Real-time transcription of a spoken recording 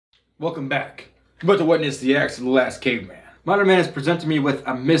Welcome back. I'm about to witness the acts of the last caveman. Modern Man has presented me with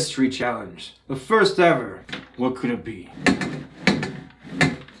a mystery challenge. The first ever. What could it be?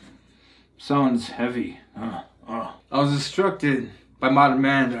 Sounds heavy. I was instructed by Modern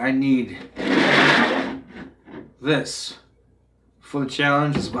Man that I need this for the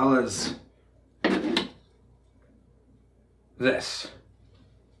challenge, as well as this.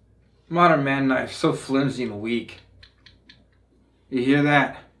 Modern Man knife, so flimsy and weak. You hear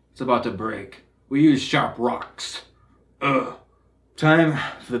that? It's about to break. We use sharp rocks. Time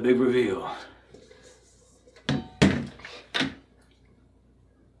for the big reveal.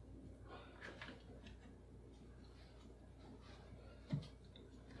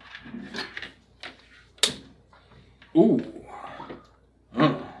 Ooh.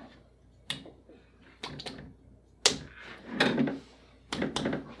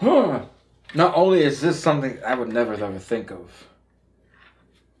 Not only is this something I would never ever think of,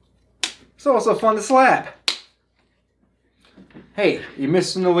 it's also fun to slap. Hey, you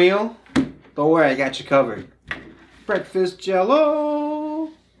missing the wheel? Don't worry, I got you covered. Breakfast Jello.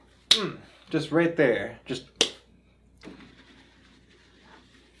 Just right there.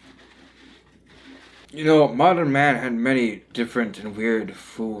 You know, Modern Man had many different and weird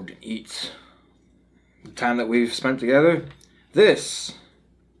food eats. The time that we've spent together, this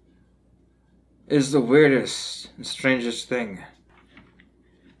is the weirdest and strangest thing.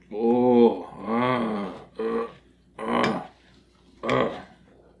 Oh,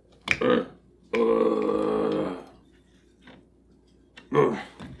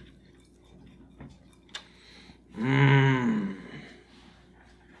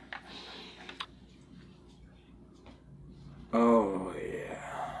 Oh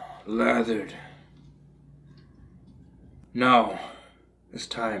yeah, lathered. Now, it's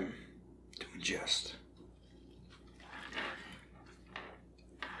time to ingest.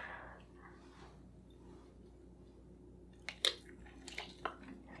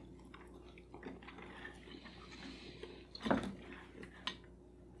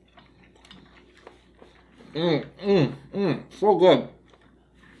 So good.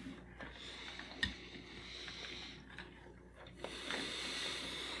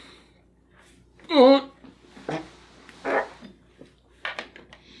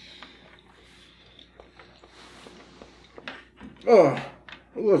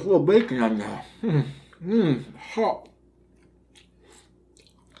 There's a little bacon on there. Hot.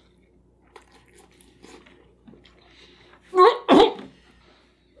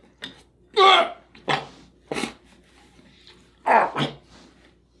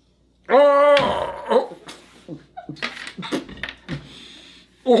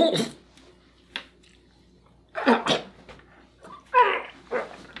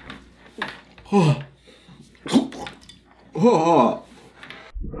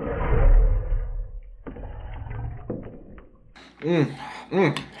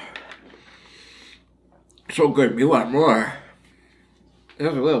 So good. You want more?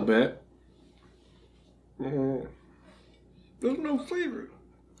 There's a little bit. There's no flavor.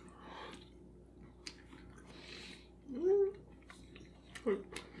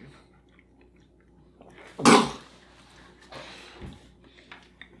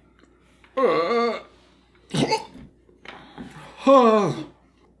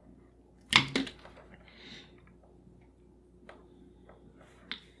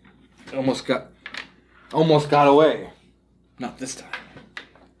 Almost got away. Not this time.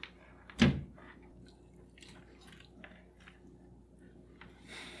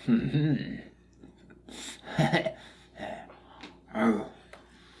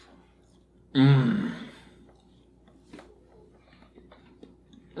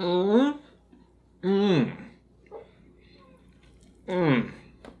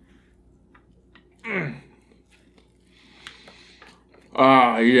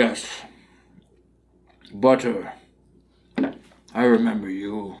 Ah, yes. Butter. I remember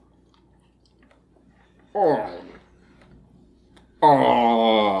you.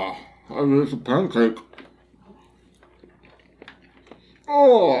 It's a pancake.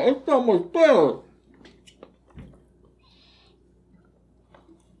 It's almost better.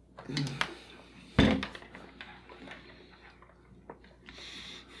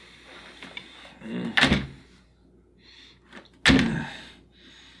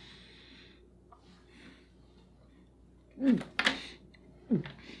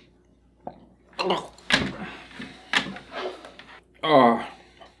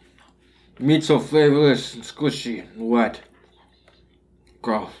 Meat so flavorless and squishy and wet.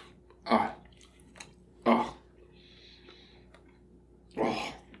 Gross.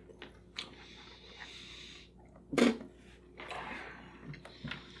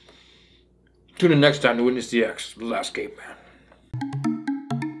 Tune in next time to witness the X, The Last Caveman.